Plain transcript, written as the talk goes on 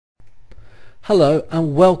Hello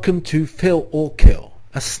and welcome to Fill or Kill,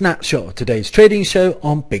 a snapshot of today's trading show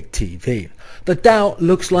on Big TV. The Dow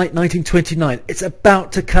looks like 1929, it's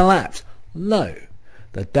about to collapse. No,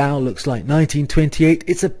 the Dow looks like 1928,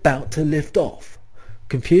 it's about to lift off.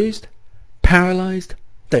 Confused? Paralyzed?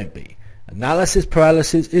 Don't be. Analysis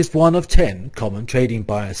paralysis is one of 10 common trading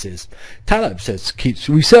biases. Taleb says keeps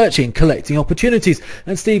researching, collecting opportunities,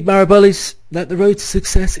 and Steve Maraboli's that the road to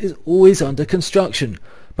success is always under construction.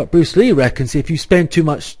 But Bruce Lee reckons if you spend too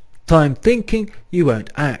much time thinking, you won't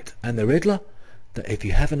act. And the Riddler, that if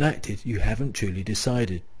you haven't acted, you haven't truly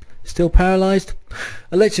decided. Still paralyzed?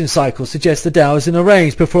 Election cycle suggests the Dow is in a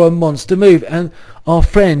range before a monster move, and our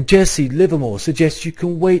friend Jesse Livermore suggests you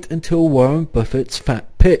can wait until Warren Buffett's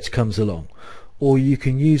fat pitch comes along. Or you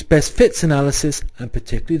can use best fits analysis, and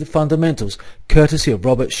particularly the fundamentals, courtesy of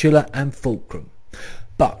Robert Schuller and Fulcrum.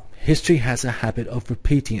 But history has a habit of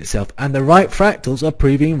repeating itself, and the right fractals are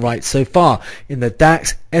proving right so far in the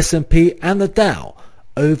DAX, S&P and the Dow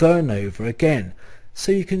over and over again.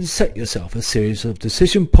 So you can set yourself a series of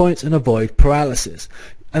decision points and avoid paralysis,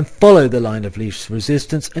 and follow the line of least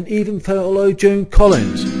resistance, and even follow Joan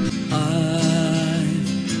Collins.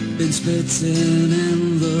 I've been spitting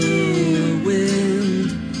in the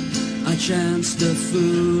wind, I chanced a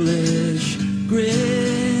foolish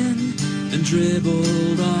grin and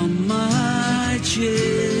dribbled on my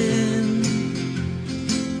chin.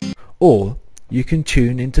 Or you can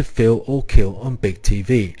tune into Fill or Kill on Big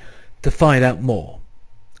TV to find out more,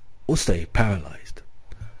 or stay paralyzed.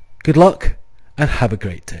 Good luck and have a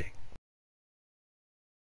great day.